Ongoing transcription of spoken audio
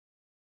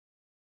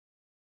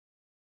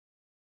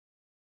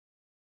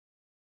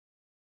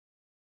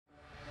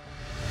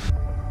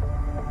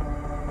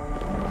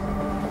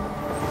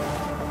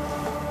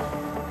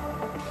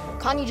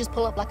Can't you just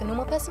pull up like a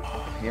normal person?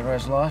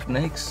 Hero's life,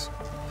 Neeks.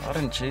 I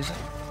didn't choose it.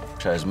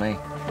 Chose me.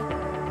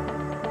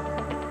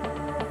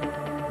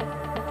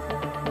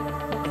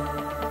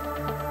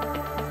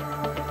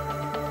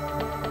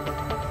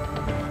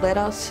 Let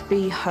us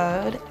be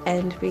heard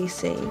and be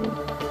seen.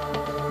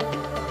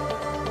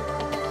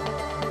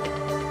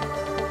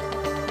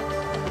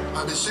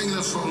 I've been singing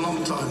this for a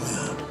long time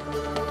now.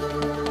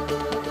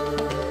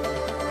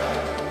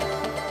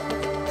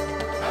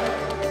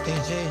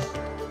 This is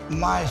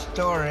my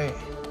story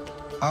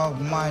of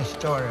my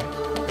story.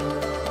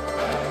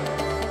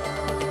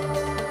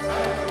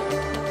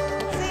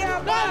 See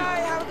ya, bye.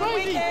 Have a good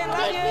weekend.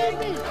 Love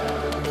you.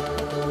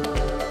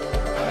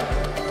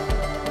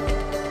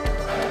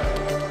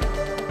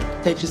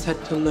 They just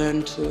had to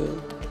learn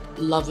to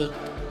love it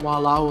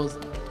while I was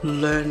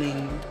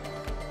learning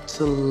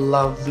to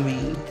love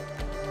me.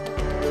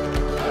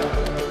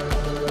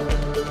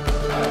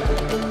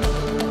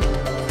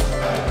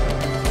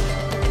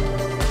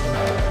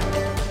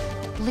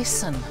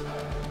 Listen.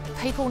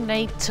 People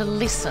need to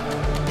listen.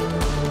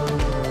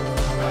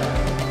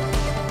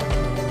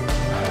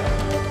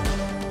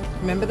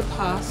 Remember the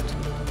past,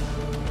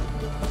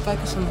 but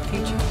focus on the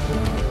future.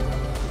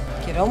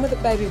 Get on with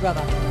it, baby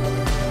brother.